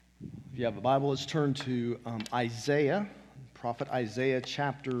If you have a Bible, let's turn to Isaiah, Prophet Isaiah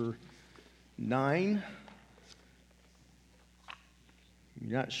chapter 9. If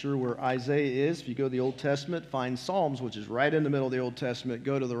you're not sure where Isaiah is, if you go to the Old Testament, find Psalms, which is right in the middle of the Old Testament.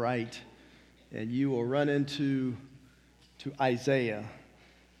 Go to the right, and you will run into Isaiah.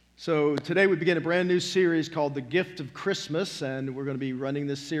 So today we begin a brand new series called The Gift of Christmas, and we're going to be running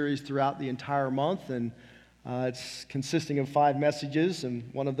this series throughout the entire month, and it's consisting of 5 messages, and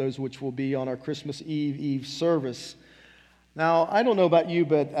one of those which will be on our Christmas Eve service. Now, I don't know about you,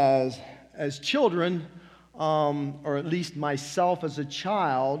 but as children, or at least myself as a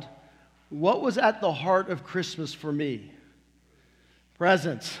child, what was at the heart of Christmas for me?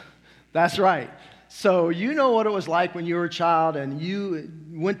 Presents. That's right. So you know what it was like when you were a child and you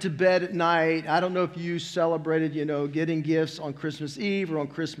went to bed at night. I don't know if you celebrated, getting gifts on Christmas Eve or on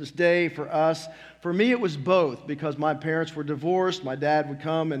Christmas Day. For us, for me, it was both because my parents were divorced. My dad would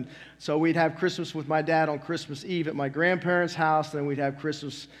come, and so we'd have Christmas with my dad on Christmas Eve at my grandparents' house. Then we'd have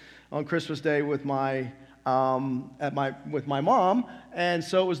Christmas on Christmas Day with my mom. And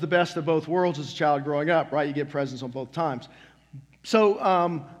so it was the best of both worlds as a child growing up, right? You get presents on both times. So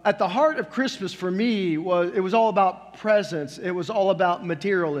at the heart of Christmas for me it was all about presents. It was all about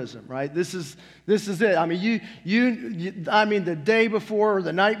materialism, right? This is it. I mean, the day before or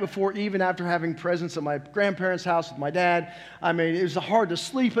the night before, even after having presents at my grandparents' house with my dad, I mean, it was hard to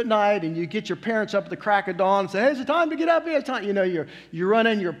sleep at night, and you get your parents up at the crack of dawn and say, "Hey, is it time to get up? It's time." You're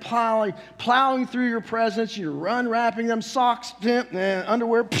running, you're plowing through your presents, you're unwrapping them, socks,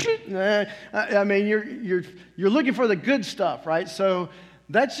 underwear. I mean, you're looking for the good stuff, right? So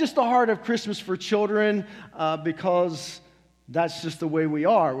that's just the heart of Christmas for children, because that's just the way we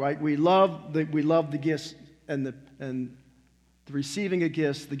are, right? We love the gifts and the receiving of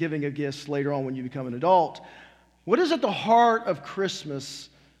gifts, the giving of gifts later on when you become an adult. What is at the heart of Christmas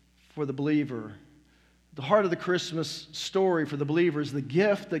for the believer? The heart of the Christmas story for the believer is the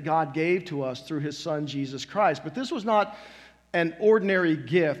gift that God gave to us through His Son, Jesus Christ. But this was not an ordinary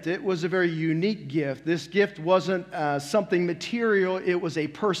gift. It was a very unique gift. This gift wasn't something material. It was a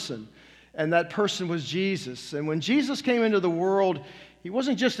person, and that person was Jesus. And when Jesus came into the world, He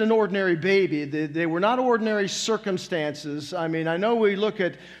wasn't just an ordinary baby. They were not ordinary circumstances. I mean, I know we look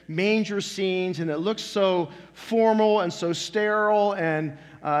at manger scenes, and it looks so formal and so sterile, and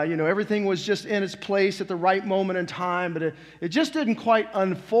everything was just in its place at the right moment in time, but it just didn't quite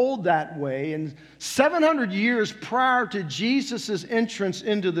unfold that way. And 700 years prior to Jesus' entrance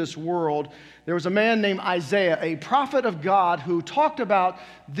into this world, there was a man named Isaiah, a prophet of God, who talked about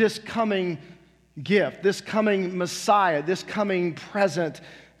this coming gift, this coming Messiah, this coming present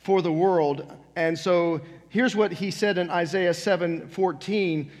for the world. And so here's what he said in Isaiah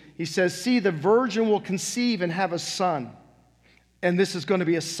 7:14. He says, "See, the virgin will conceive and have a son, and this is going to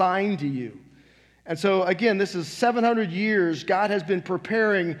be a sign to you." And so, again, this is 700 years. God has been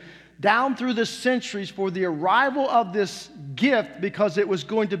preparing down through the centuries for the arrival of this gift, because it was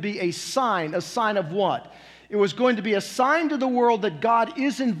going to be a sign of what? It was going to be a sign to the world that God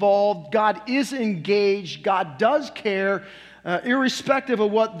is involved, God is engaged, God does care, irrespective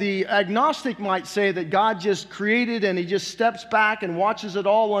of what the agnostic might say, that God just created and He just steps back and watches it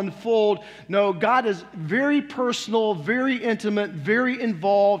all unfold. No, God is very personal, very intimate, very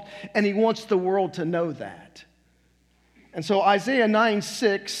involved, and He wants the world to know that. And so Isaiah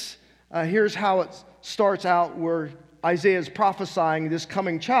 9:6, here's how it starts out, where Isaiah is prophesying this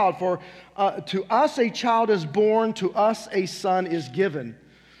coming child. "For to us a child is born, to us a son is given.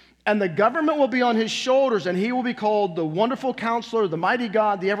 And the government will be on His shoulders, and He will be called the Wonderful Counselor, the Mighty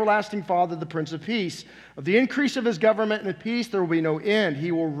God, the Everlasting Father, the Prince of Peace. Of the increase of His government and peace there will be no end.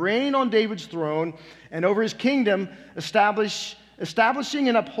 He will reign on David's throne and over His kingdom, establishing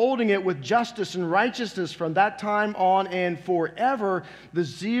and upholding it with justice and righteousness from that time on and forever. The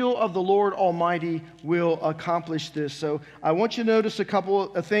zeal of the Lord Almighty will accomplish this." So I want you to notice a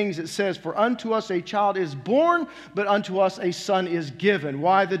couple of things. It says, "For unto us a child is born, but unto us a son is given."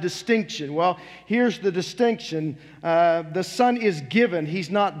 Why the distinction? Well, here's the distinction. The son is given.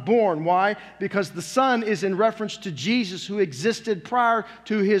 He's not born. Why? Because the son is in reference to Jesus, who existed prior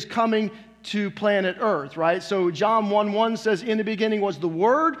to His coming to planet Earth, right? So John 1:1 says, "In the beginning was the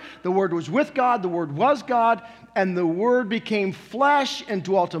Word was with God, the Word was God, and the Word became flesh and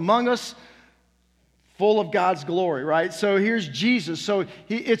dwelt among us, full of God's glory," right? So here's Jesus. So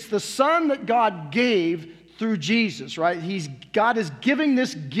it's the Son that God gave through Jesus, right? God is giving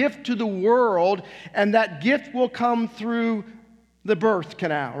this gift to the world, and that gift will come through the birth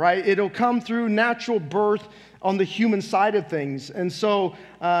canal, right? It'll come through natural birth on the human side of things. And so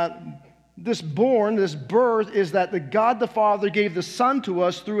this birth, is that the God the Father gave the Son to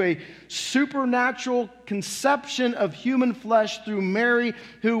us through a supernatural conception of human flesh through Mary,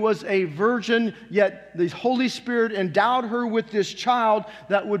 who was a virgin, yet the Holy Spirit endowed her with this child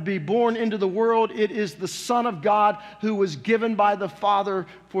that would be born into the world. It is the Son of God who was given by the Father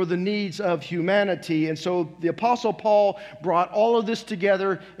for the needs of humanity. And so the Apostle Paul brought all of this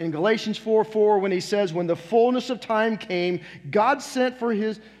together in Galatians 4:4 when he says, when the fullness of time came, God sent for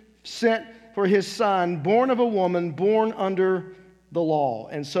his Son, born of a woman, born under the law.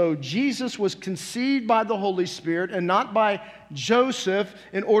 And so Jesus was conceived by the Holy Spirit and not by Joseph,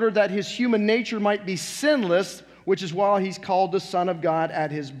 in order that his human nature might be sinless, which is why he's called the Son of God at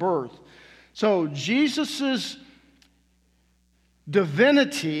his birth. So Jesus'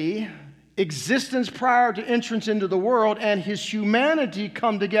 divinity, existence prior to entrance into the world, and his humanity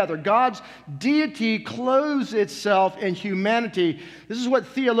come together. God's deity clothes itself in humanity. This is what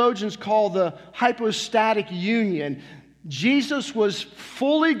theologians call the hypostatic union. Jesus was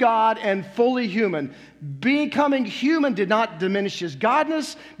fully God and fully human. Becoming human did not diminish his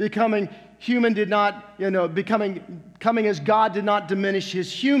godness. Becoming human did not, coming as God did not diminish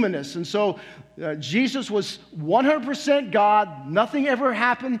his humanness. And so Jesus was 100% God. Nothing ever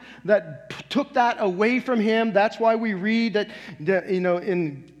happened that took that away from him. That's why we read that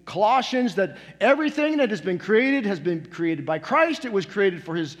in Colossians, that everything that has been created by Christ. It was created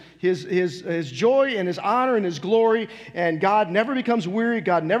for his joy and his honor and his glory. And God never becomes weary.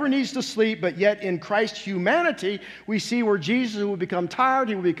 God never needs to sleep. But yet in Christ's humanity, we see where Jesus would become tired.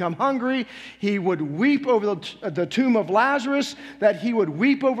 He would become hungry. He would weep over the tomb of Lazarus. That he would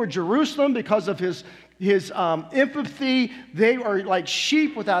weep over Jerusalem because of his empathy. They are like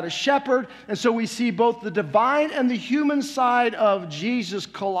sheep without a shepherd. And so we see both the divine and the human side of Jesus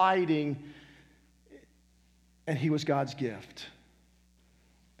colliding. And he was God's gift.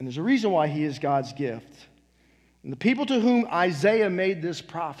 And there's a reason why he is God's gift. And the people to whom Isaiah made this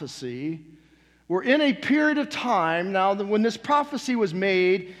prophecy were in a period of time. Now, when this prophecy was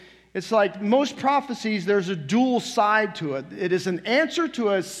made, it's like most prophecies, there's a dual side to it. It is an answer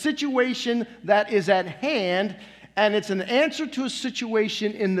to a situation that is at hand, and it's an answer to a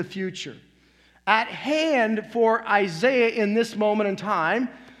situation in the future. At hand for Isaiah in this moment in time,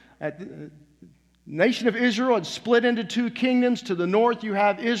 the nation of Israel had split into two kingdoms. To the north, you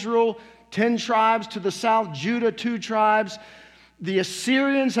have Israel, 10 tribes. To the south, Judah, 2 tribes. The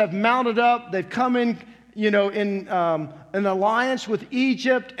Assyrians have mounted up. They've come in an alliance with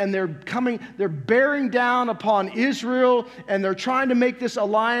Egypt, and they're bearing down upon Israel, and they're trying to make this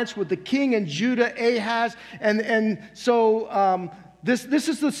alliance with the king in Judah, Ahaz, and so this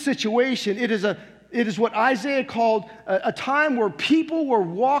is the situation. It is what Isaiah called a time where people were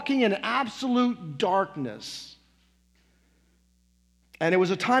walking in absolute darkness. And it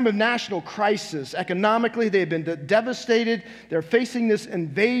was a time of national crisis. Economically, they had been devastated. They're facing this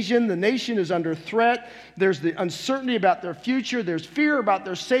invasion. The nation is under threat. There's the uncertainty about their future. There's fear about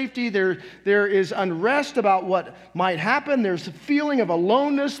their safety. There is unrest about what might happen. There's a feeling of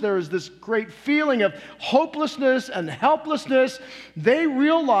aloneness. There is this great feeling of hopelessness and helplessness. They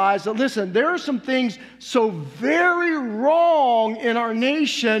realize that, listen, there are some things so very wrong in our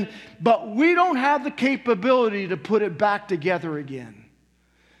nation, but we don't have the capability to put it back together again.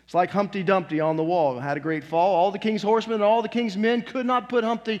 It's like Humpty Dumpty on the wall. Had a great fall. All the king's horsemen and all the king's men could not put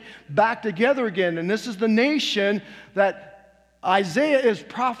Humpty back together again. And this is the nation that Isaiah is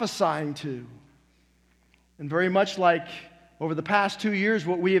prophesying to. And very much like over the past 2 years,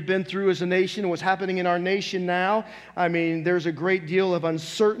 what we have been through as a nation and what's happening in our nation now, I mean, there's a great deal of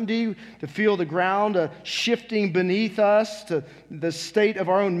uncertainty, to feel the ground shifting beneath us, to the state of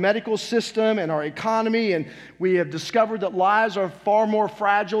our own medical system and our economy. And we have discovered that lives are far more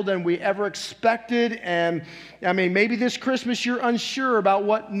fragile than we ever expected. And I mean, maybe this Christmas you're unsure about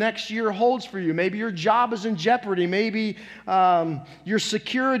what next year holds for you. Maybe your job is in jeopardy. Maybe your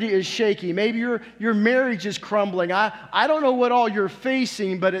security is shaky. Maybe your marriage is crumbling. I don't know what all you're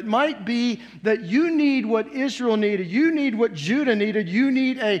facing, but it might be that you need what Israel needed. You need what Judah needed. You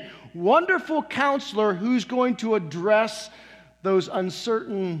need a wonderful counselor who's going to address those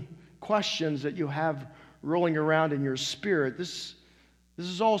uncertain questions that you have rolling around in your spirit. This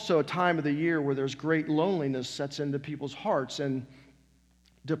is also a time of the year where there's great loneliness sets into people's hearts, and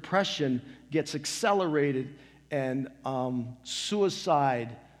depression gets accelerated, and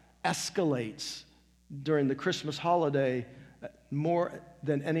suicide escalates during the Christmas holiday more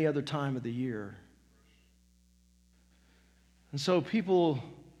than any other time of the year. And so people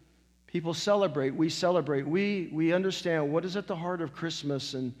celebrate, we celebrate, we understand what is at the heart of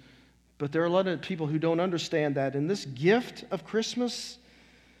Christmas, but there are a lot of people who don't understand that. And this gift of Christmas,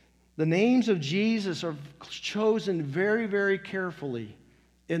 The names of Jesus are chosen very, very carefully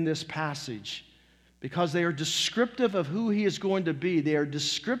in this passage because they are descriptive of who he is going to be. They are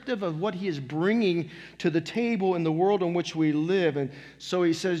descriptive of what he is bringing to the table in the world in which we live. And so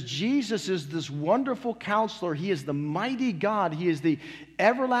he says, Jesus is this wonderful counselor. He is the mighty God. He is the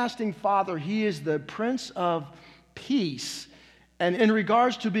everlasting Father. He is the Prince of Peace. And in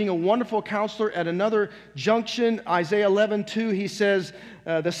regards to being a wonderful counselor, at another junction, Isaiah 11:2, he says,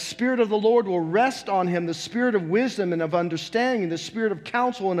 the Spirit of the Lord will rest on him, the Spirit of wisdom and of understanding, the Spirit of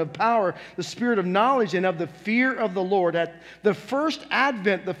counsel and of power, the Spirit of knowledge and of the fear of the Lord. At the first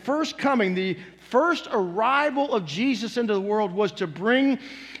advent, the first coming, the first arrival of Jesus into the world was to bring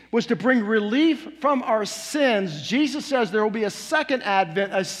relief from our sins. Jesus says there will be a second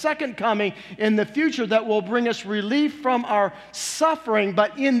advent, a second coming in the future that will bring us relief from our suffering.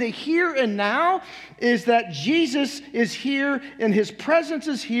 But in the here and now is that Jesus is here and his presence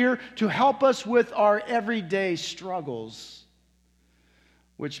is here to help us with our everyday struggles,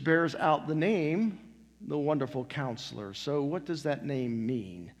 which bears out the name, the Wonderful Counselor. So what does that name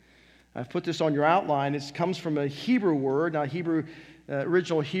mean? I've put this on your outline. It comes from a Hebrew word. Now,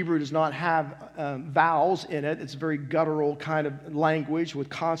 original Hebrew does not have vowels in it. It's a very guttural kind of language with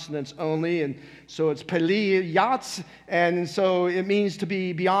consonants only. And so it's peli, yatz, and so it means to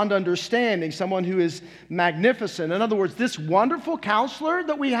be beyond understanding, someone who is magnificent. In other words, this wonderful counselor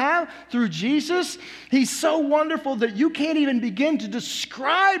that we have through Jesus, he's so wonderful that you can't even begin to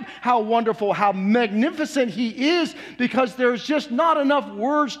describe how wonderful, how magnificent he is, because there's just not enough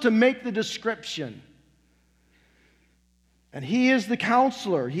words to make the description. And he is the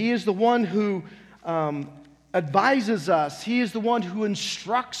counselor. He is the one who advises us. He is the one who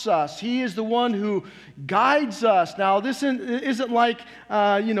instructs us. He is the one who guides us. Now, this isn't like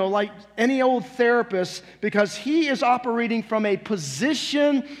any old therapist, because he is operating from a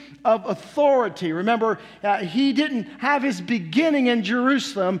position of authority. Remember, he didn't have his beginning in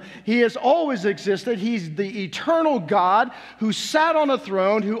Jerusalem. He has always existed. He's the eternal God who sat on a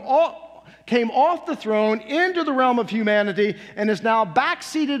throne, who came off the throne into the realm of humanity and is now back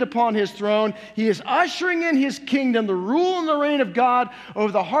seated upon his throne. He is ushering in his kingdom, the rule and the reign of God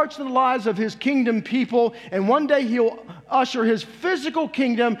over the hearts and the lives of his kingdom people. And one day he'll usher his physical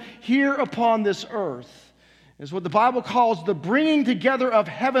kingdom here upon this earth. Is what the Bible calls the bringing together of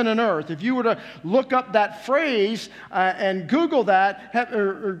heaven and earth. If you were to look up that phrase and Google that,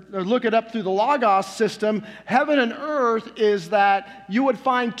 or look it up through the Logos system, heaven and earth is that you would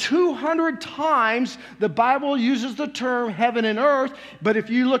find 200 times the Bible uses the term heaven and earth, but if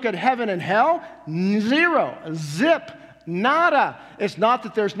you look at heaven and hell, 0, zip. Nada. It's not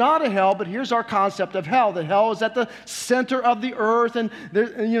that there's not a hell, but here's our concept of hell. That hell is at the center of the earth and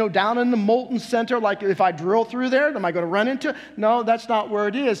down in the molten center. Like if I drill through there, am I going to run into it? No, that's not where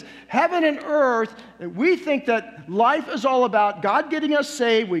it is. Heaven and earth, we think that life is all about God getting us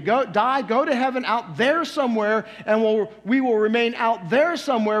saved. We go to heaven out there somewhere, and we will remain out there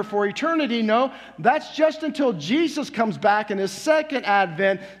somewhere for eternity. No, that's just until Jesus comes back in his second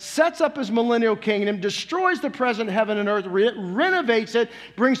advent, sets up his millennial kingdom, destroys the present heaven and earth, renovates it,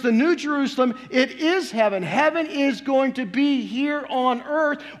 brings the new Jerusalem. It is heaven. Heaven is going to be here on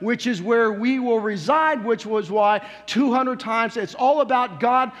earth, which is where we will reside, which was why 200 times it's all about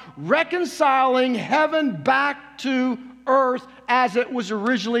God reconciling heaven back to earth as it was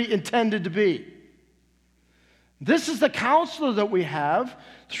originally intended to be. This is the counselor that we have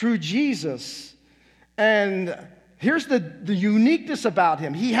through Jesus. And here's the uniqueness about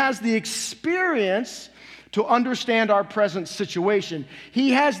him. He has the experience to understand our present situation.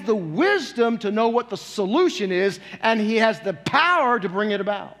 He has the wisdom to know what the solution is, and he has the power to bring it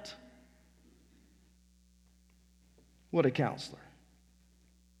about. What a counselor.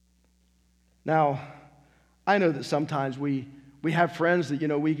 Now, I know that sometimes we have friends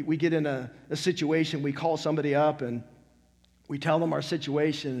that, we get in a situation, we call somebody up and we tell them our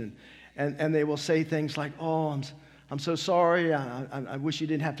situation, and they will say things like, oh, I'm so sorry. I wish you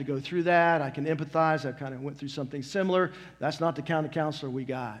didn't have to go through that. I can empathize. I kind of went through something similar. That's not the kind of counselor we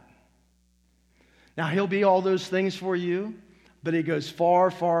got. Now, he'll be all those things for you, but he goes far,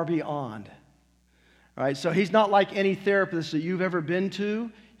 far beyond. All right, so he's not like any therapist that you've ever been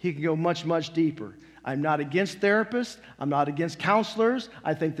to. He can go much, much deeper. I'm not against therapists. I'm not against counselors.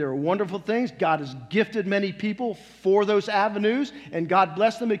 I think they're wonderful things. God has gifted many people for those avenues, and God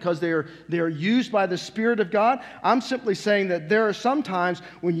bless them because they are used by the Spirit of God. I'm simply saying that there are some times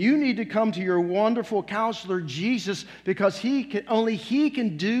when you need to come to your wonderful counselor, Jesus, because only He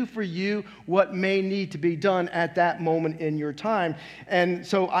can do for you what may need to be done at that moment in your time. And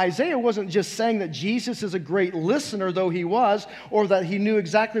so Isaiah wasn't just saying that Jesus is a great listener, though he was, or that he knew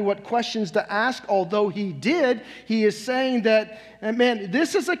exactly what questions to ask, although he did. He is saying that, man,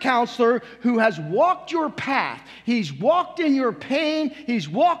 this is a counselor who has walked your path. He's walked in your pain. He's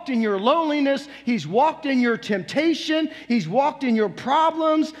walked in your loneliness. He's walked in your temptation. He's walked in your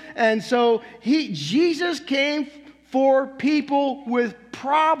problems. And so Jesus came for people with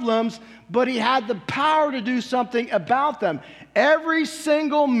problems, but he had the power to do something about them. Every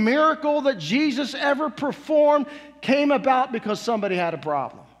single miracle that Jesus ever performed came about because somebody had a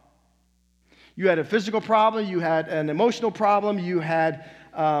problem. You had a physical problem, you had an emotional problem, you had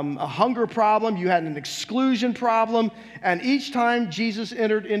a hunger problem, you had an exclusion problem, and each time Jesus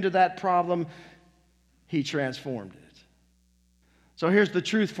entered into that problem, he transformed it. So here's the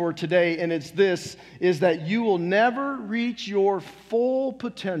truth for today, and it's this, is that you will never reach your full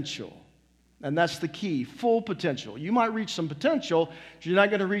potential. And that's the key, full potential. You might reach some potential, but you're not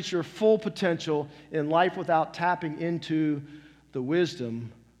going to reach your full potential in life without tapping into the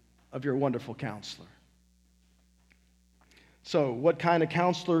wisdom of your wonderful counselor. So, what kind of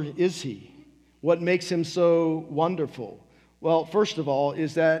counselor is he? What makes him so wonderful? Well, first of all,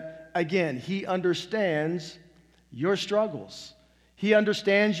 is that, again, he understands your struggles. He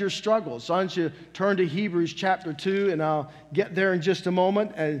understands your struggles. So why don't you turn to Hebrews chapter 2, and I'll get there in just a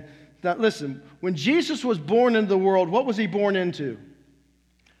moment. And now, listen, when Jesus was born into the world, what was he born into?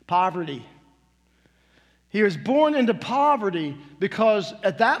 Poverty. He was born into poverty because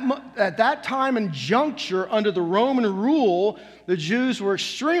at that time and juncture, under the Roman rule, the Jews were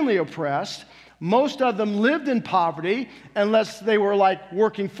extremely oppressed. Most of them lived in poverty unless they were like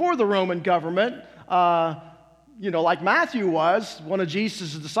working for the Roman government. Like Matthew was, one of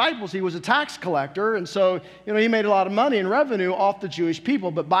Jesus' disciples. He was a tax collector, and so, he made a lot of money and revenue off the Jewish people,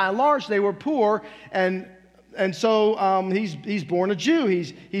 but by and large, they were poor, and so he's born a Jew.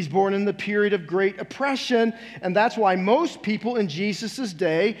 He's born in the period of great oppression, and that's why most people in Jesus'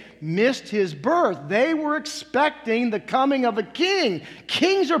 day missed his birth. They were expecting the coming of a king.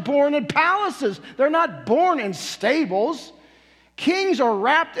 Kings are born in palaces. They're not born in stables. Kings are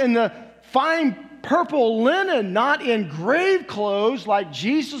wrapped in the fine purple linen, not in grave clothes like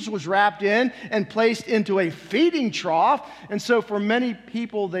Jesus was wrapped in and placed into a feeding trough. And so for many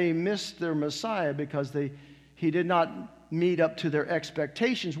people, they missed their Messiah because he did not meet up to their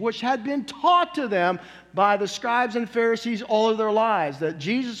expectations, which had been taught to them by the scribes and Pharisees all of their lives, that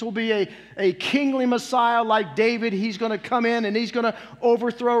Jesus will be a kingly Messiah like David. He's going to come in and he's going to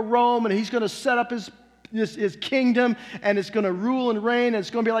overthrow Rome, and he's going to set up his kingdom, and it's going to rule and reign, and it's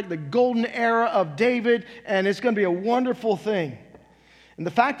going to be like the golden era of David, and it's going to be a wonderful thing. And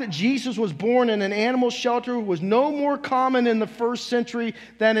the fact that Jesus was born in an animal shelter was no more common in the first century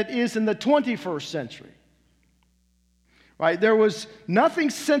than it is in the 21st century. Right? There was nothing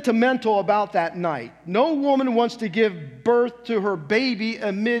sentimental about that night. No woman wants to give birth to her baby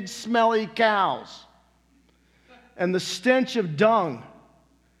amid smelly cows and the stench of dung.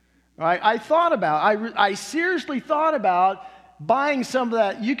 Right? I seriously thought about buying some of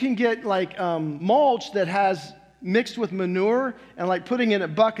that. You can get like mulch that has mixed with manure and like putting it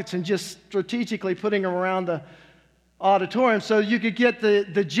in buckets and just strategically putting them around the auditorium so you could get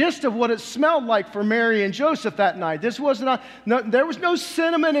the gist of what it smelled like for Mary and Joseph that night. There was no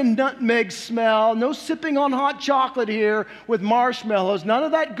cinnamon and nutmeg smell, no sipping on hot chocolate here with marshmallows, none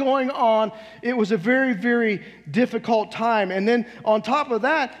of that going on. It was a very, very difficult time. And then on top of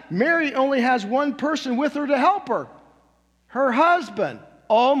that, Mary only has one person with her to help her husband.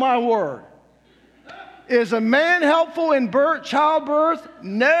 Oh my word. Is a man helpful in childbirth?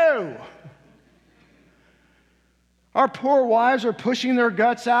 No. Our poor wives are pushing their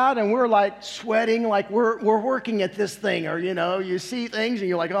guts out, and we're like sweating like we're working at this thing. Or, you see things and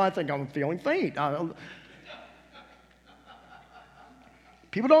you're like, oh, I think I'm feeling faint.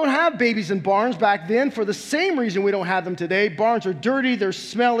 People don't have babies in barns back then for the same reason we don't have them today. Barns are dirty, they're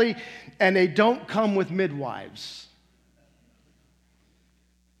smelly, and they don't come with midwives.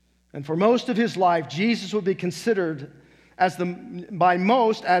 And for most of his life, Jesus would be considered by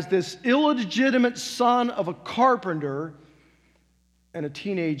most as this illegitimate son of a carpenter and a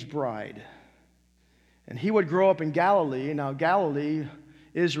teenage bride. And he would grow up in Galilee. Now, Galilee,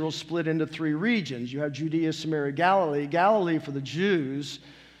 Israel split into three regions. You have Judea, Samaria, Galilee. Galilee for the Jews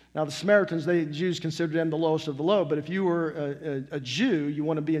Now, the Samaritans, the Jews considered them the lowest of the low, but if you were a Jew, you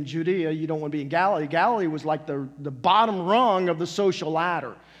want to be in Judea, you don't want to be in Galilee. Galilee was like the bottom rung of the social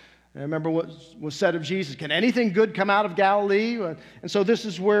ladder. And remember what was said of Jesus, can anything good come out of Galilee? And so this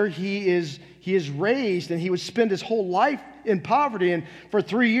is where he is raised, and he would spend his whole life in poverty. And for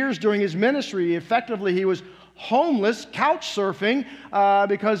 3 years during his ministry, effectively he was homeless, couch surfing,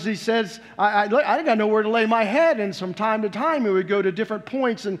 because he says, I think I know where to lay my head. And from time to time, he would go to different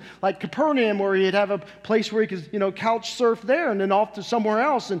points, and like Capernaum, where he'd have a place where he could, couch surf there, and then off to somewhere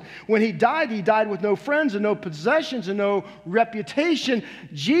else. And when he died with no friends and no possessions and no reputation.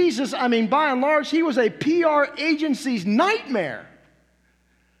 Jesus, by and large, he was a PR agency's nightmare.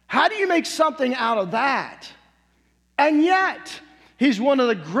 How do you make something out of that? And yet, he's one of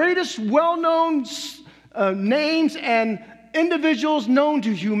the greatest well-known names and individuals known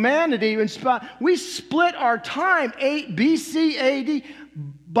to humanity. We split our time, 8 BC AD,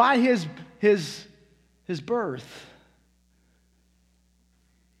 by his birth.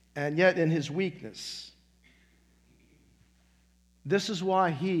 And yet in his weakness. This is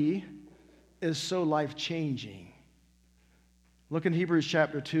why he is so life-changing. Look in Hebrews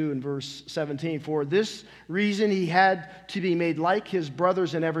chapter 2 and verse 17. For this reason he had to be made like his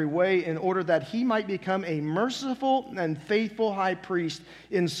brothers in every way, in order that he might become a merciful and faithful high priest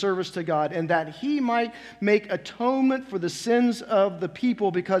in service to God, and that he might make atonement for the sins of the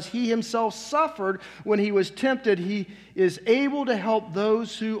people, because he himself suffered when he was tempted. He is able to help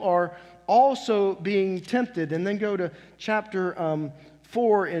those who are also being tempted. And then go to chapter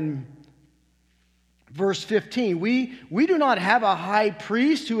 4 in Verse 15, we do not have a high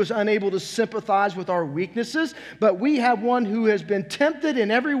priest who is unable to sympathize with our weaknesses, but we have one who has been tempted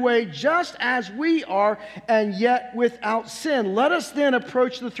in every way just as we are, and yet without sin. Let us then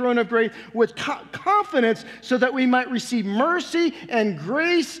approach the throne of grace with confidence, so that we might receive mercy and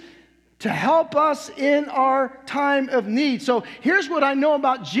grace to help us in our time of need. So here's what I know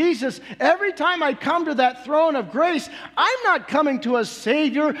about Jesus. Every time I come to that throne of grace, I'm not coming to a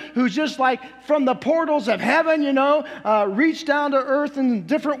Savior who's just like from the portals of heaven, reached down to earth in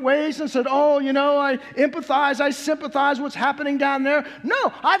different ways and said, I empathize, I sympathize what's happening down there.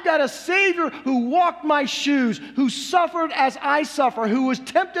 No, I've got a Savior who walked my shoes, who suffered as I suffer, who was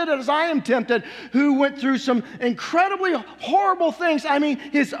tempted as I am tempted, who went through some incredibly horrible things.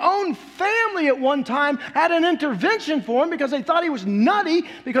 His own family at one time had an intervention for him because they thought he was nutty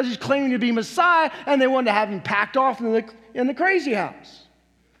because he's claiming to be Messiah, and they wanted to have him packed off in the crazy house.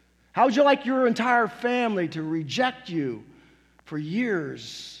 How would you like your entire family to reject you for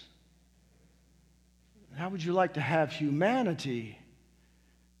years? How would you like to have humanity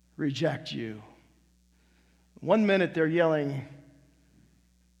reject you? One minute they're yelling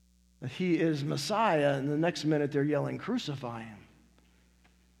that he is Messiah, and the next minute they're yelling, crucify him.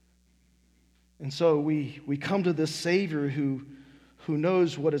 And so we come to this Savior who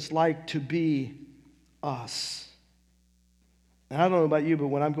knows what it's like to be us. And I don't know about you, but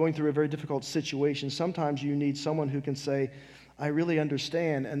when I'm going through a very difficult situation, sometimes you need someone who can say, I really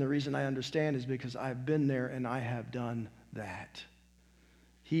understand, and the reason I understand is because I've been there and I have done that.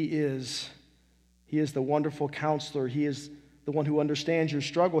 He is the wonderful counselor. He is the one who understands your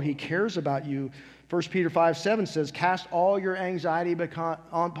struggle. He cares about you. 1 Peter 5:7 says, cast all your anxiety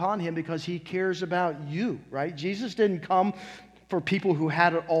upon him because he cares about you, right? Jesus didn't come for people who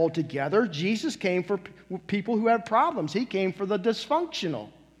had it all together. Jesus came for people who have problems. He came for the dysfunctional.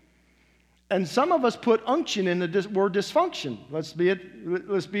 And some of us put unction in the word dysfunction. Let's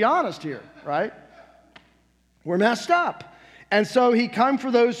be honest here, right? We're messed up. And so he came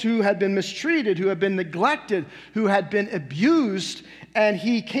for those who had been mistreated, who had been neglected, who had been abused, and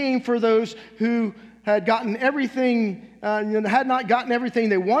he came for those who had gotten everything, had not gotten everything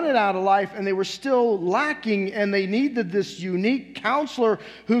they wanted out of life, and they were still lacking, and they needed this unique counselor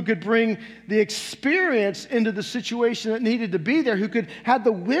who could bring the experience into the situation that needed to be there, who could have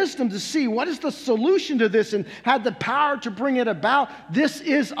the wisdom to see what is the solution to this and had the power to bring it about. This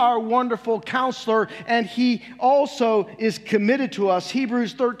is our wonderful counselor, and he also is committed to us.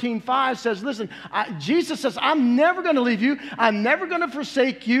 Hebrews 13:5 says, listen, Jesus says, I'm never going to leave you. I'm never going to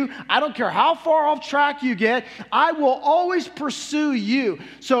forsake you. I don't care how far off track you get. I will always pursue you.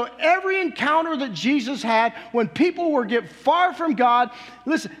 So every encounter that Jesus had when people were get far from God,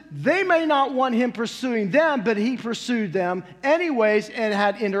 listen, they may not want him pursuing them, but he pursued them anyways and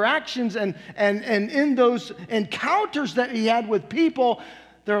had interactions. And in those encounters that he had with people,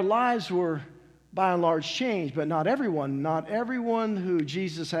 their lives were by and large changed. But not everyone. Not everyone who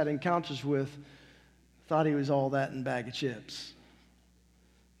Jesus had encounters with thought he was all that in a bag of chips.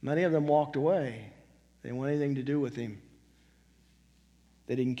 Many of them walked away. They didn't want anything to do with him.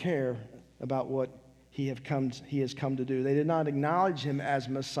 They didn't care about what he has come to do. They did not acknowledge him as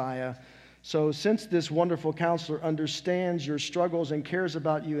Messiah. So since this wonderful counselor understands your struggles and cares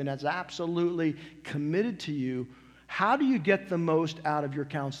about you and is absolutely committed to you, how do you get the most out of your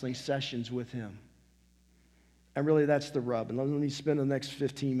counseling sessions with him? And really, that's the rub. And let me spend the next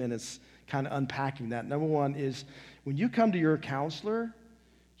 15 minutes kind of unpacking that. Number one is, when you come to your counselor,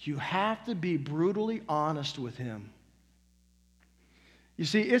 you have to be brutally honest with him. You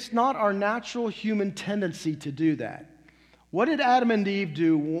see, it's not our natural human tendency to do that. What did Adam and Eve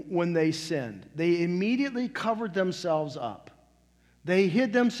do when they sinned? They immediately covered themselves up. They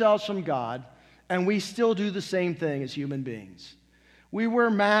hid themselves from God, and we still do the same thing as human beings. We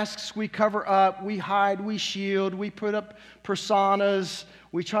wear masks, we cover up, we hide, we shield, we put up personas.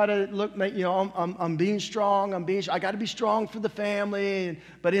 We try to look, I'm being strong, I got to be strong for the family,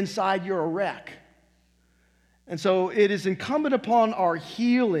 but inside you're a wreck. And so it is incumbent upon our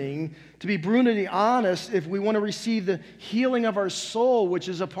healing to be brutally honest if we want to receive the healing of our soul, which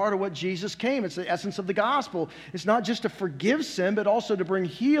is a part of what Jesus came. It's the essence of the gospel. It's not just to forgive sin, but also to bring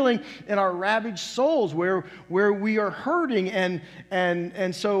healing in our ravaged souls where we are hurting. And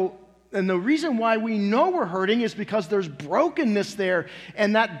the reason why we know we're hurting is because there's brokenness there.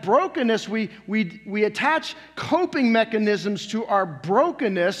 And that brokenness, we attach coping mechanisms to our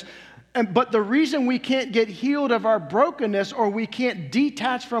brokenness. But the reason we can't get healed of our brokenness, or we can't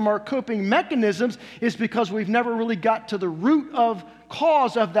detach from our coping mechanisms, is because we've never really got to the root of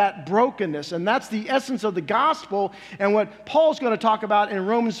cause of that brokenness. And that's the essence of the gospel. And what Paul's going to talk about in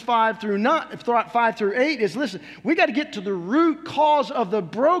Romans 5 through 8 is, listen, we got to get to the root cause of the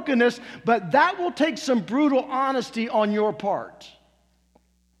brokenness, but that will take some brutal honesty on your part.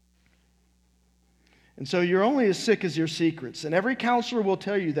 And so you're only as sick as your secrets. And every counselor will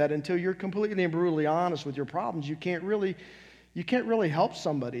tell you that until you're completely and brutally honest with your problems, you can't really help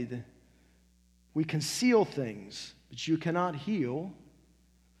somebody. We conceal things, but you cannot heal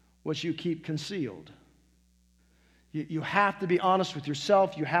what you keep concealed. You have to be honest with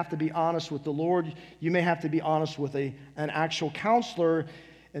yourself. You have to be honest with the Lord. You may have to be honest with an actual counselor.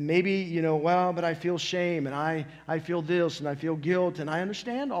 And maybe, but I feel shame, and I feel this, and I feel guilt, and I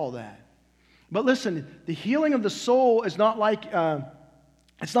understand all that. But listen, the healing of the soul is not like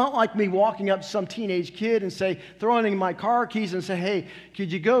it's not like me walking up to some teenage kid and throwing in my car keys and say, hey,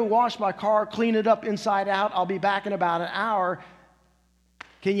 could you go wash my car, clean it up inside out? I'll be back in about an hour.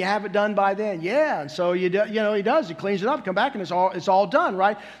 Can you have it done by then? Yeah. And so he does. He cleans it up, come back, and it's all done,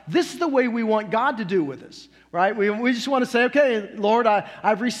 right? This is the way we want God to do with us, right? We just want to say, okay, Lord,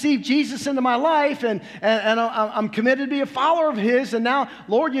 I've received Jesus into my life, and I'm committed to be a follower of His, and now,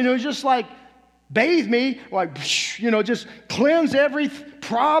 Lord, just like bathe me, just cleanse every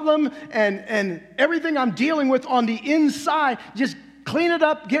problem and everything I'm dealing with on the inside. Just clean it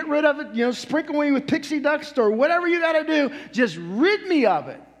up, get rid of it, sprinkle me with pixie dust or whatever you got to do. Just rid me of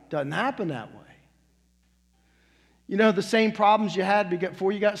it. Doesn't happen that way. The same problems you had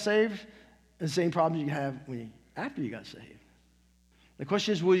before you got saved, the same problems you have after you got saved. The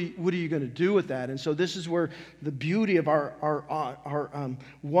question is, what are you going to do with that? And so this is where the beauty of our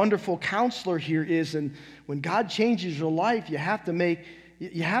wonderful counselor here is. And when God changes your life, you have to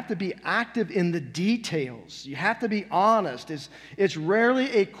be active in the details. You have to be honest. It's rarely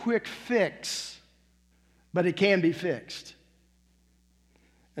a quick fix, but it can be fixed.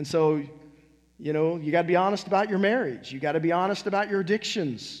 And so, you got to be honest about your marriage. You got to be honest about your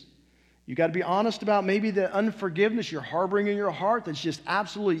addictions. You got to be honest about maybe the unforgiveness you're harboring in your heart that's just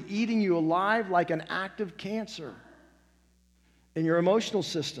absolutely eating you alive like an active cancer in your emotional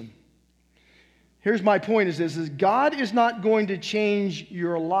system. Here's my point is God is not going to change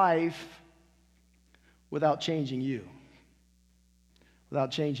your life without changing you,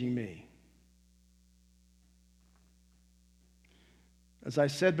 without changing me. As I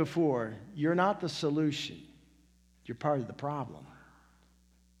said before, you're not the solution. You're part of the problem.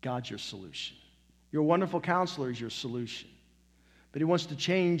 God's your solution. Your wonderful counselor is your solution. But He wants to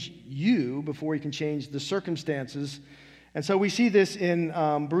change you before He can change the circumstances. And so we see this in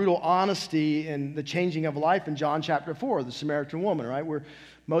brutal honesty and the changing of life in John chapter 4, the Samaritan woman, right? Where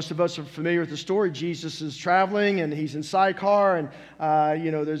most of us are familiar with the story. Jesus is traveling, and he's in Sychar, and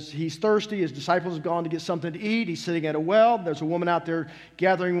he's thirsty. His disciples have gone to get something to eat. He's sitting at a well. There's a woman out there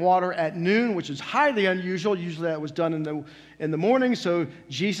gathering water at noon, which is highly unusual. Usually that was done in the morning. So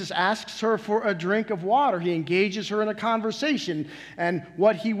Jesus asks her for a drink of water. He engages her in a conversation. And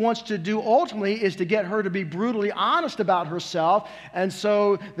what he wants to do ultimately is to get her to be brutally honest about herself. And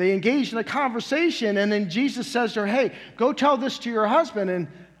so they engage in a conversation, and then Jesus says to her, hey, go tell this to your husband.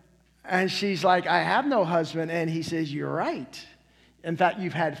 And she's like, I have no husband. And he says, you're right. In fact,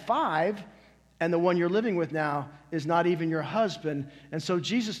 you've had 5, and the one you're living with now is not even your husband. And so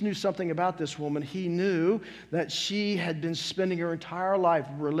Jesus knew something about this woman. He knew that she had been spending her entire life,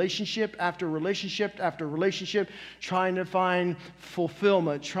 relationship after relationship after relationship, trying to find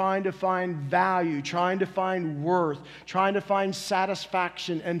fulfillment, trying to find value, trying to find worth, trying to find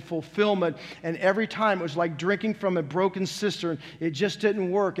satisfaction and fulfillment. And every time it was like drinking from a broken cistern. It just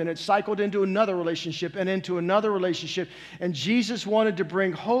didn't work. And it cycled into another relationship and into another relationship. And Jesus wanted to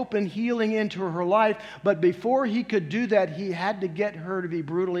bring hope and healing into her life. But before he could do that, he had to get her to be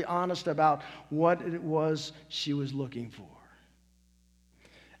brutally honest about what it was she was looking for.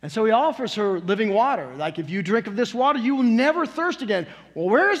 And so he offers her living water. Like, if you drink of this water, you will never thirst again. Well,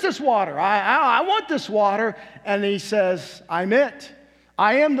 where is this water? I want this water. And he says, I'm it.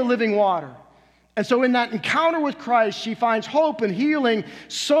 I am the living water. And so in that encounter with Christ, she finds hope and healing,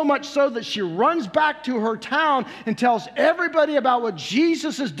 so much so that she runs back to her town and tells everybody about what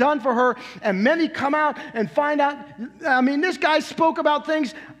Jesus has done for her. And many come out and find out, this guy spoke about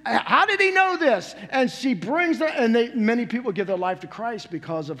things. How did he know this? And she brings that, and many people give their life to Christ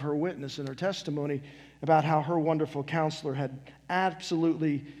because of her witness and her testimony about how her wonderful counselor had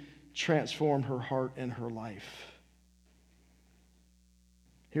absolutely transformed her heart and her life.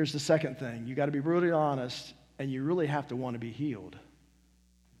 Here's the second thing. You got to be brutally honest, and you really have to want to be healed.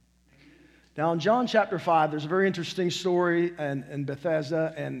 Now, in John chapter 5, there's a very interesting story in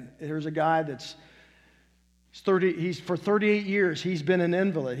Bethesda, and here's a guy that's for 38 years, he's been an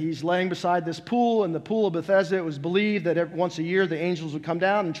invalid. He's laying beside this pool, in the pool of Bethesda. It was believed that once a year, the angels would come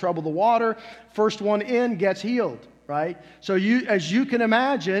down and trouble the water. First one in gets healed. Right? So as you can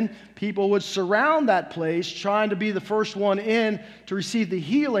imagine, people would surround that place trying to be the first one in to receive the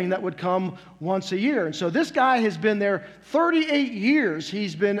healing that would come once a year. And so this guy has been there 38 years.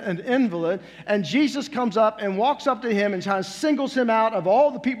 He's been an invalid. And Jesus comes up and walks up to him and kind of singles him out of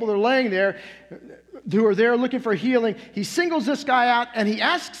all the people that are laying there who are there looking for healing. He singles this guy out and he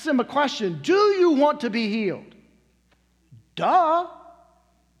asks him a question. Do you want to be healed? Duh.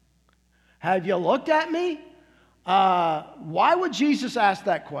 Have you looked at me? Why would Jesus ask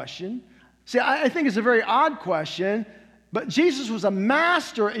that question? See, I think it's a very odd question, but Jesus was a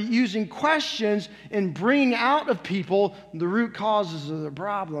master at using questions and bringing out of people the root causes of their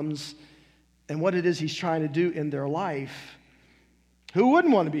problems and what it is he's trying to do in their life. Who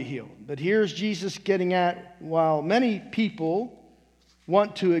wouldn't want to be healed? But here's Jesus getting at, while many people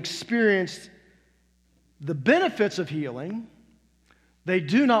want to experience the benefits of healing, they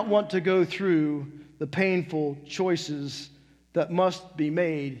do not want to go through the painful choices that must be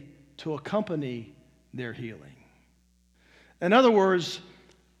made to accompany their healing. In other words,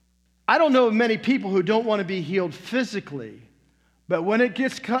 I don't know of many people who don't want to be healed physically, but when it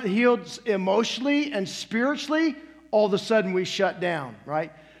gets healed emotionally and spiritually, all of a sudden we shut down,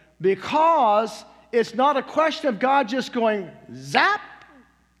 right? Because it's not a question of God just going, zap,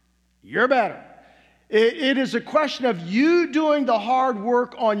 you're better. It is a question of you doing the hard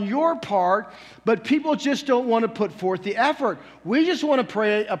work on your part, but people just don't want to put forth the effort. We just want to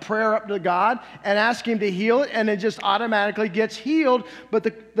pray a prayer up to God and ask Him to heal it, and it just automatically gets healed. But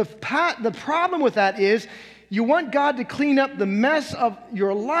the problem with that is you want God to clean up the mess of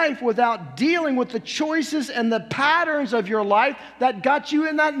your life without dealing with the choices and the patterns of your life that got you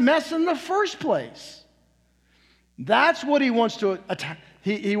in that mess in the first place. That's what He wants to attack.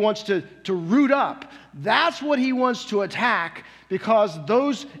 He wants to root up. That's what He wants to attack, because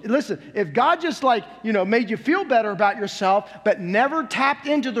listen, if God just made you feel better about yourself, but never tapped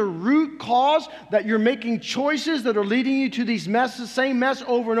into the root cause that you're making choices that are leading you to these same mess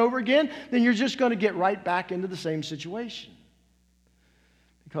over and over again, then you're just going to get right back into the same situation.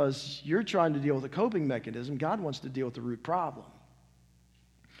 Because you're trying to deal with a coping mechanism. God wants to deal with the root problem.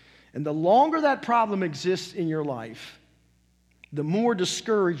 And the longer that problem exists in your life, the more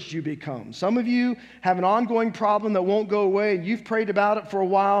discouraged you become. Some of you have an ongoing problem that won't go away, and you've prayed about it for a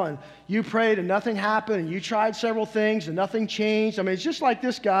while, and you prayed and nothing happened, and you tried several things and nothing changed. It's just like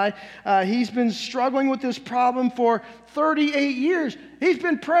this guy. He's been struggling with this problem for 38 years. He's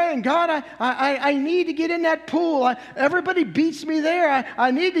been praying, God, I need to get in that pool. Everybody beats me there.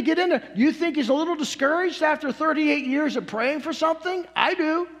 I need to get in there. You think he's a little discouraged after 38 years of praying for something? I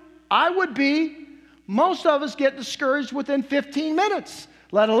do. I would be. Most of us get discouraged within 15 minutes,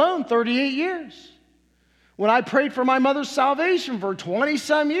 let alone 38 years. When I prayed for my mother's salvation for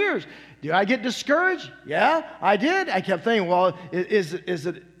 20-some years, did I get discouraged? Yeah, I did. I kept thinking, well, is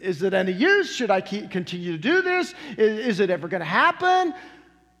it any use? Should I continue to do this? Is it ever going to happen?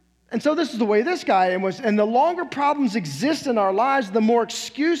 And so this is the way this guy was. And the longer problems exist in our lives, the more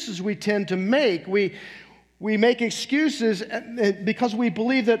excuses we tend to make. We make excuses because we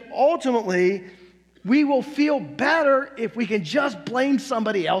believe that ultimately we will feel better if we can just blame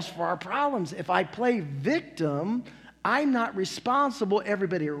somebody else for our problems. If I play victim, I'm not responsible.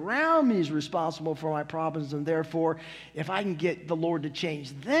 Everybody around me is responsible for my problems, and therefore, if I can get the Lord to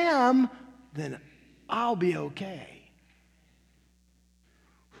change them, then I'll be okay.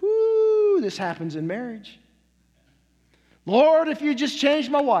 Whoo, this happens in marriage. Lord, if you just change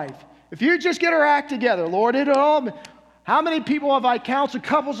my wife, if you just get her act together, Lord, it'll all... How many people have I counseled,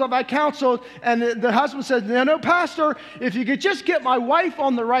 couples have I counseled, and the husband says, no, Pastor, if you could just get my wife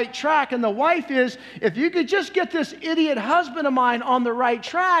on the right track, and the wife is, if you could just get this idiot husband of mine on the right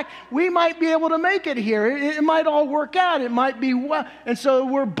track, we might be able to make it here. It might all work out. It might be well. And so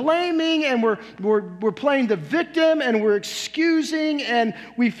we're blaming, and we're playing the victim, and we're excusing, and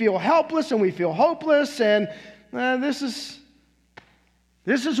we feel helpless, and we feel hopeless, and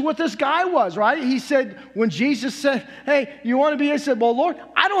This is what this guy was, right? He said, when Jesus said, hey, you want to be? He said, well, Lord,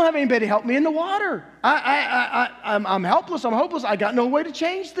 I don't have anybody to help me in the water. I'm helpless. I'm hopeless. I got no way to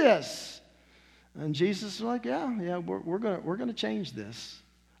change this. And Jesus is like, yeah, we're gonna change this.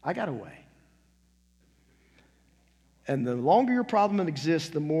 I got a way. And the longer your problem exists,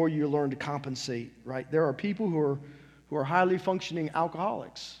 the more you learn to compensate, right? There are people who are highly functioning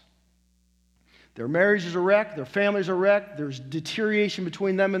alcoholics. Their marriages are wrecked, their families are wrecked, there's deterioration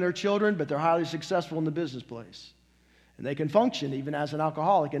between them and their children, but they're highly successful in the business place. And they can function even as an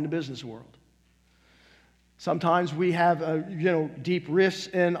alcoholic in the business world. Sometimes we have deep rifts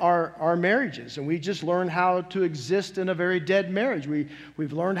in our marriages, and we just learn how to exist in a very dead marriage.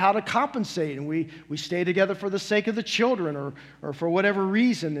 We've learned how to compensate, and we stay together for the sake of the children or for whatever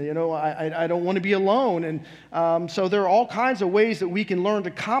reason. I don't want to be alone. And so there are all kinds of ways that we can learn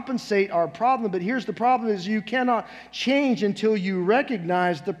to compensate our problem. But here's the problem is you cannot change until you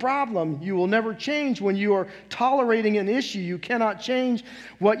recognize the problem. You will never change when you are tolerating an issue. You cannot change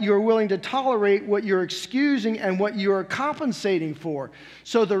what you're willing to tolerate, what you're excusing, and what you are compensating for.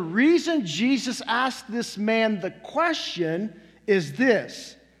 So the reason Jesus asked this man the question is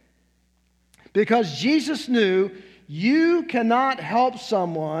this. Because Jesus knew you cannot help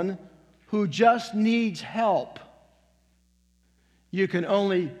someone who just needs help. You can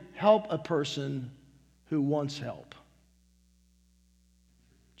only help a person who wants help.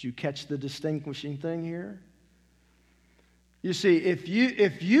 Did you catch the distinguishing thing here? You see, if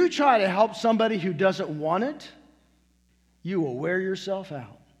you try to help somebody who doesn't want it, you will wear yourself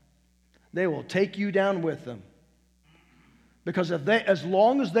out. They will take you down with them. Because as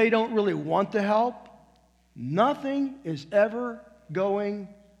long as they don't really want the help, nothing is ever going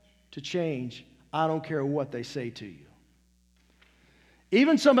to change. I don't care what they say to you.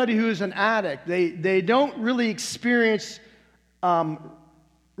 Even somebody who is an addict, they don't really experience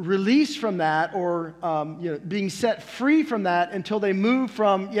release from that or being set free from that until they move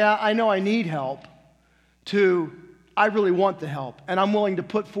from, I know I need help, to I really want the help. And I'm willing to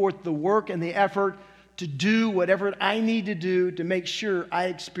put forth the work and the effort to do whatever I need to do to make sure I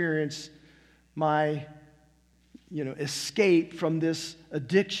experience my escape from this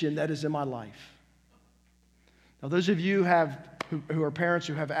addiction that is in my life. Now, those of you who are parents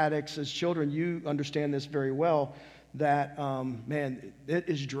who have addicts as children, you understand this very well. That, it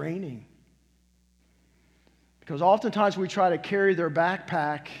is draining. Because oftentimes we try to carry their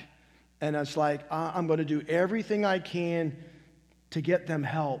backpack, and it's like, I'm going to do everything I can to get them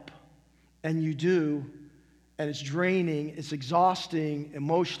help. And you do, and it's draining, it's exhausting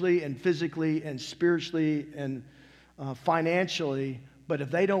emotionally and physically and spiritually and financially. But if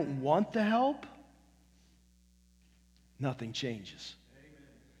they don't want the help, nothing changes.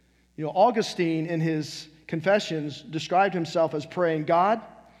 Augustine, in his Confessions, described himself as praying, God,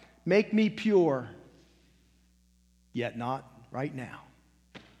 make me pure, yet not right now.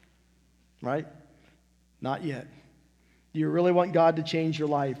 Right? Not yet. Do you really want God to change your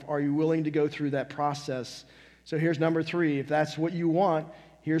life? Are you willing to go through that process? So here's number 3. If that's what you want,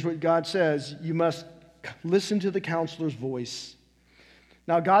 here's what God says. You must listen to the counselor's voice.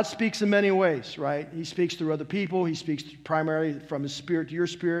 Now, God speaks in many ways, right? He speaks through other people. He speaks primarily from His Spirit to your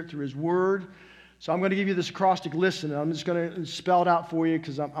spirit, through His Word. So I'm going to give you this acrostic list, and I'm just going to spell it out for you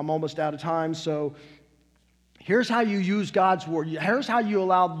because I'm almost out of time. So here's how you use God's Word. Here's how you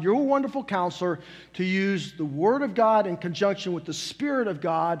allow your wonderful counselor to use the Word of God in conjunction with the Spirit of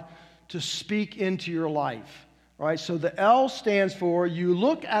God to speak into your life. All right, so the L stands for you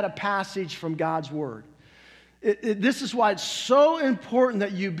look at a passage from God's Word. This is why it's so important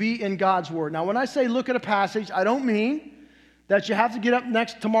that you be in God's Word. Now, when I say look at a passage, I don't mean that you have to get up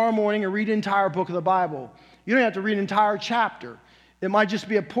tomorrow morning and read an entire book of the Bible. You don't have to read an entire chapter. It might just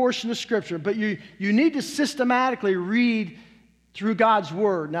be a portion of Scripture, but you need to systematically read through God's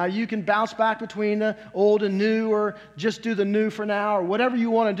Word. Now, you can bounce back between the old and new, or just do the new for now, or whatever you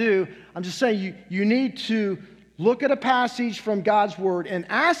want to do. I'm just saying you need to look at a passage from God's Word and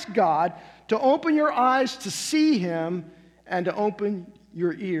ask God to open your eyes to see Him and to open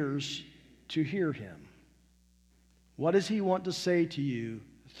your ears to hear Him. What does He want to say to you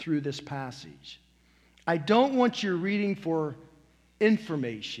through this passage? I don't want you reading for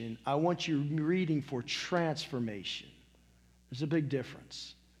information. I want you reading for transformation. There's a big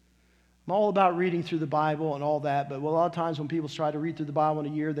difference. I'm all about reading through the Bible and all that, but a lot of times when people try to read through the Bible in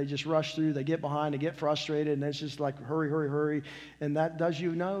a year, they just rush through, they get behind, they get frustrated, and it's just like hurry, hurry, hurry, and that does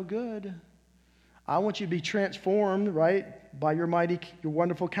you no good. I want you to be transformed, right, by your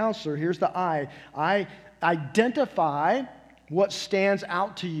wonderful counselor. Here's the I. I identify what stands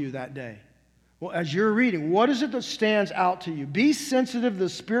out to you that day. Well, as you're reading, what is it that stands out to you? Be sensitive to the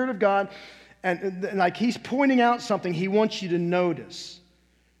Spirit of God, and like He's pointing out something He wants you to notice,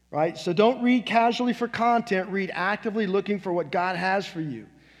 right? So don't read casually for content. Read actively, looking for what God has for you.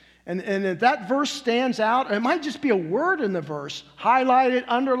 And if that verse stands out, it might just be a word in the verse. Highlight it,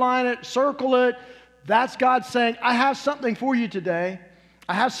 underline it, circle it. That's God saying, I have something for you today.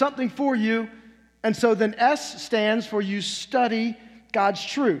 I have something for you. And so then S stands for you study God's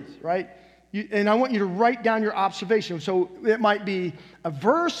truth, right? And I want you to write down your observation. So it might be a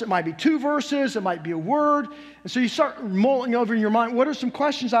verse, it might be 2 verses, it might be a word. And so you start mulling over in your mind, what are some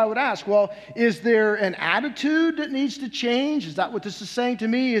questions I would ask? Well, is there an attitude that needs to change? Is that what this is saying to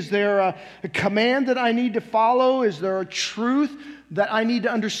me? Is there a command that I need to follow? Is there a truth that I need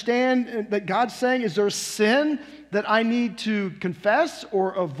to understand that God's saying? Is there a sin that I need to confess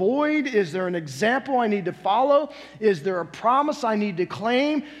or avoid? Is there an example I need to follow? Is there a promise I need to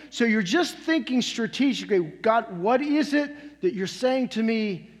claim? So you're just thinking strategically, God, what is it that you're saying to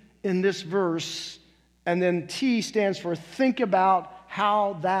me in this verse? And then T stands for think about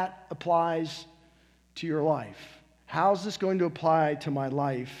how that applies to your life. How's this going to apply to my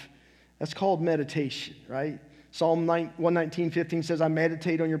life? That's called meditation, right? Psalm 119:15 says, I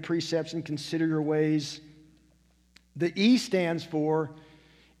meditate on your precepts and consider your ways. The E stands for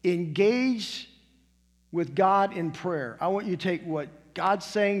engage with God in prayer. I want you to take what God's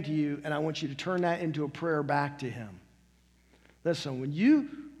saying to you, and I want you to turn that into a prayer back to Him. Listen,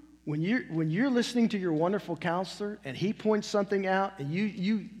 when you're listening to your wonderful counselor and he points something out and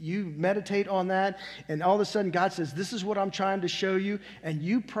you meditate on that, and all of a sudden God says, this is what I'm trying to show you, and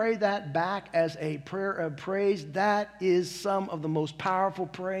you pray that back as a prayer of praise, that is some of the most powerful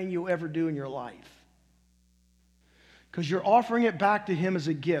praying you'll ever do in your life. Because you're offering it back to Him as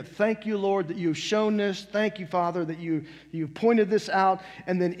a gift. Thank you, Lord, that you've shown this. Thank you, Father, that you've pointed this out.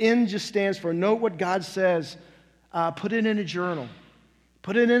 And then N just stands for note what God says. Put it in a journal.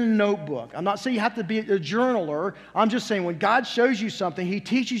 Put it in a notebook. I'm not saying you have to be a journaler. I'm just saying when God shows you something, He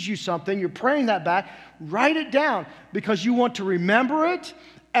teaches you something, you're praying that back, write it down because you want to remember it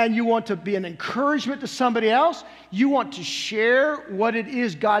and you want to be an encouragement to somebody else. You want to share what it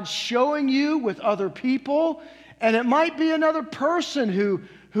is God's showing you with other people. And it might be another person who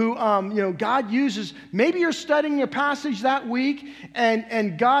God uses. Maybe you're studying a passage that week,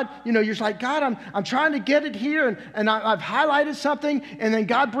 and God, you're just like, God, I'm trying to get it here, and I've highlighted something, and then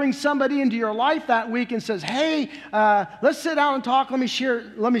God brings somebody into your life that week and says, hey, let's sit down and talk. Let me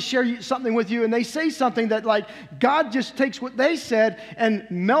share something with you. And they say something that, like, God just takes what they said and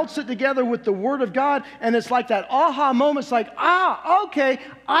melts it together with the Word of God, and it's like that aha moment. It's like, okay,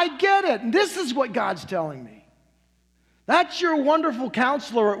 I get it. This is what God's telling me. That's your wonderful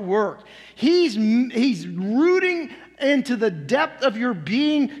counselor at work. He's rooting into the depth of your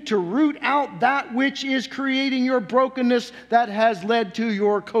being to root out that which is creating your brokenness that has led to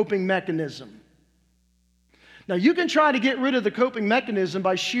your coping mechanism. Now, you can try to get rid of the coping mechanism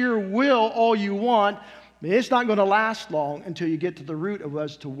by sheer will all you want, but it's not going to last long until you get to the root of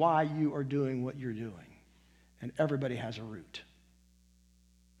as to why you are doing what you're doing. And everybody has a root.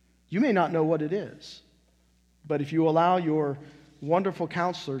 You may not know what it is. But if you allow your wonderful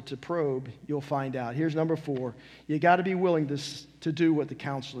counselor to probe, you'll find out. Here's number 4. You got to be willing to do what the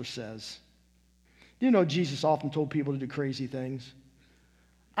counselor says. Jesus often told people to do crazy things.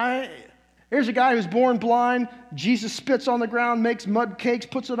 Here's a guy who's born blind. Jesus spits on the ground, makes mud cakes,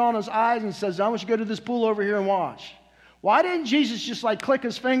 puts it on his eyes, and says, I want you to go to this pool over here and wash. Why didn't Jesus just click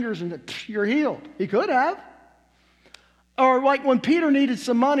his fingers and you're healed? He could have. Or like when Peter needed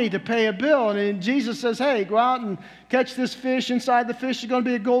some money to pay a bill, and Jesus says, hey, go out and catch this fish. Inside the fish is going to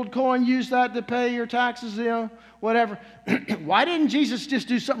be a gold coin. Use that to pay your taxes, whatever. Why didn't Jesus just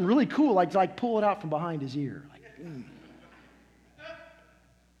do something really cool, like pull it out from behind his ear?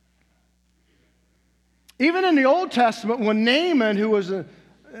 Even in the Old Testament, when Naaman, who was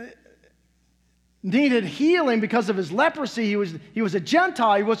needed healing because of his leprosy, he was a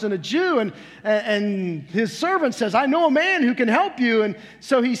Gentile, he wasn't a Jew, and his servant says, I know a man who can help you. And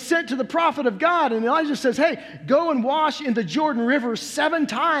so he's sent to the prophet of God, and Elijah says, hey, go and wash in the Jordan River 7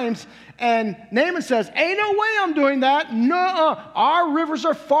 times. And Naaman says, ain't no way I'm doing that. No, our rivers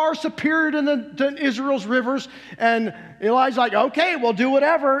are far superior than Israel's rivers. And Elijah's like, okay, we'll do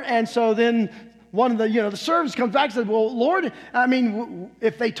whatever. And so then one of the servants comes back and says, well, Lord, I mean,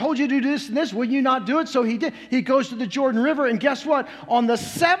 if they told you to do this and this, would you not do it? So he did. He goes to the Jordan River, and guess what? On the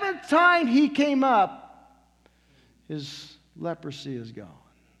 7th time he came up, his leprosy is gone.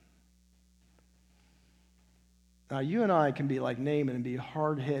 Now, you and I can be like Naaman and be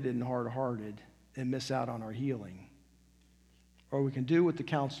hard-headed and hard-hearted and miss out on our healing. Or we can do what the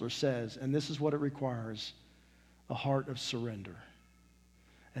counselor says, and this is what it requires, a heart of surrender.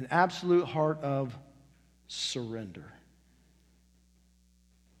 An absolute heart of surrender.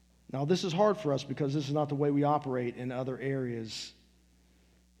 Now, this is hard for us because this is not the way we operate in other areas.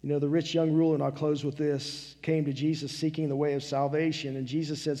 You know, the rich young ruler, and I'll close with this, came to Jesus seeking the way of salvation, and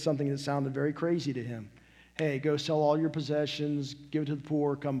Jesus said something that sounded very crazy to him. Hey, go sell all your possessions, give it to the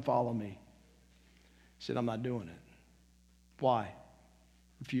poor, come follow me. He said, I'm not doing it. Why?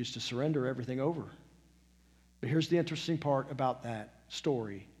 Refused to surrender everything over. But here's the interesting part about that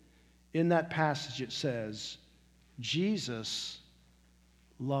story. In that passage it says, Jesus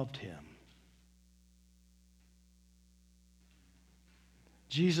loved him.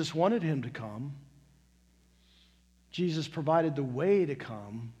 Jesus wanted him to come. Jesus provided the way to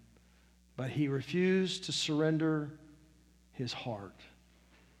come, but he refused to surrender his heart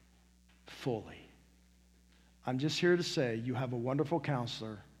fully. I'm just here to say you have a wonderful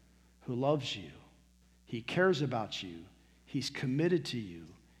counselor who loves you. He cares about you. He's committed to you.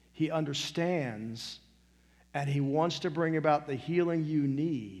 He understands, and he wants to bring about the healing you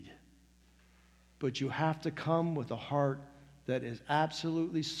need. But you have to come with a heart that is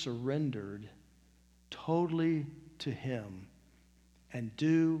absolutely surrendered totally to him and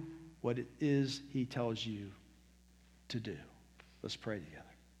do what it is he tells you to do. Let's pray together.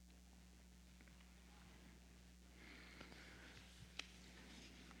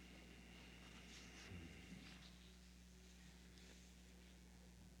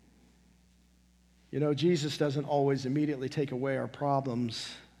 You know, Jesus doesn't always immediately take away our problems,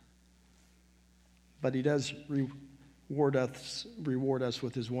 but he does reward us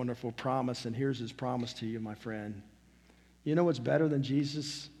with his wonderful promise. And here's his promise to you, my friend. You know what's better than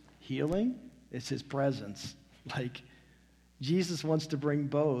Jesus healing? It's his presence. Like, Jesus wants to bring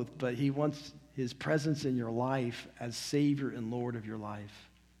both, but he wants his presence in your life as Savior and Lord of your life.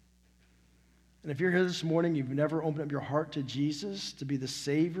 And if you're here this morning, you've never opened up your heart to Jesus to be the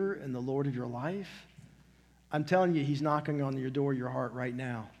Savior and the Lord of your life, I'm telling you, he's knocking on your door, your heart right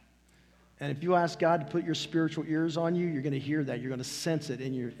now. And if you ask God to put your spiritual ears on you, you're going to hear that. You're going to sense it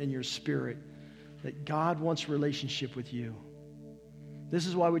in your spirit, that God wants a relationship with you. This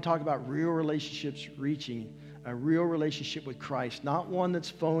is why we talk about real relationships reaching a real relationship with Christ. Not one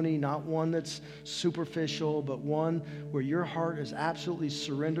that's phony, not one that's superficial, but one where your heart is absolutely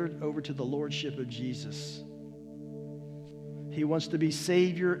surrendered over to the lordship of Jesus. He wants to be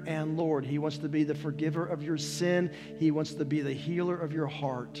Savior and Lord. He wants to be the forgiver of your sin. He wants to be the healer of your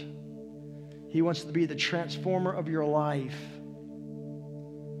heart. He wants to be the transformer of your life.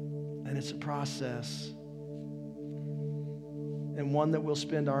 And it's a process. And one that we'll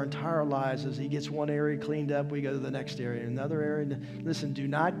spend our entire lives. As he gets one area cleaned up, we go to the next area, another area. Listen, do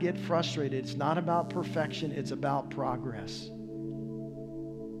not get frustrated. It's not about perfection. It's about progress.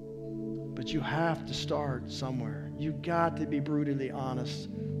 But you have to start somewhere. You've got to be brutally honest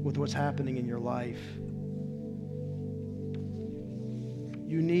with what's happening in your life.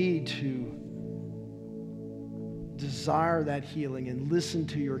 You need to desire that healing and listen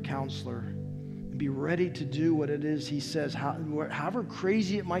to your counselor and be ready to do what it is he says, however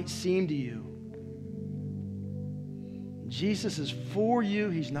crazy it might seem to you. Jesus is for you.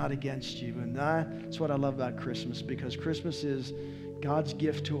 He's not against you. And that's what I love about Christmas, because Christmas is God's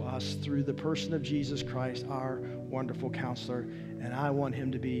gift to us through the person of Jesus Christ, our wonderful counselor. And I want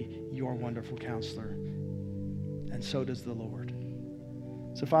him to be your wonderful counselor. And so does the Lord.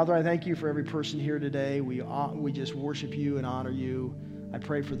 So, Father, I thank you for every person here today. We just worship you and honor you. I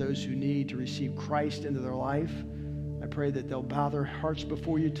pray for those who need to receive Christ into their life. I pray that they'll bow their hearts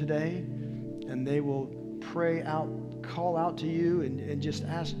before you today, and they will pray out, call out to you, and just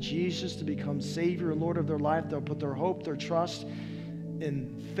ask Jesus to become Savior and Lord of their life. They'll put their hope, their trust,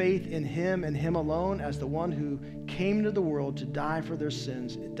 and faith in him and him alone as the one who came into the world to die for their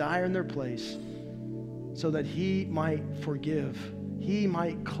sins, die in their place, so that he might forgive, he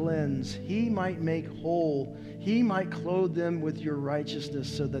might cleanse, he might make whole, he might clothe them with your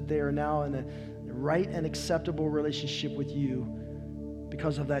righteousness so that they are now in a right and acceptable relationship with you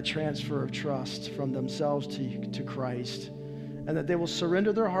because of that transfer of trust from themselves to Christ. And that they will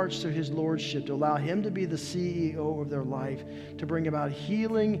surrender their hearts to his lordship, to allow him to be the CEO of their life, to bring about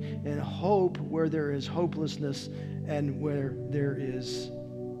healing and hope where there is hopelessness and where there is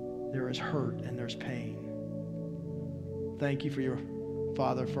hurt and there's pain. Thank you for your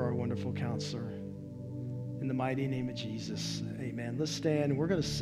Father, for our wonderful counselor. In the mighty name of Jesus, amen. Let's stand. We're going to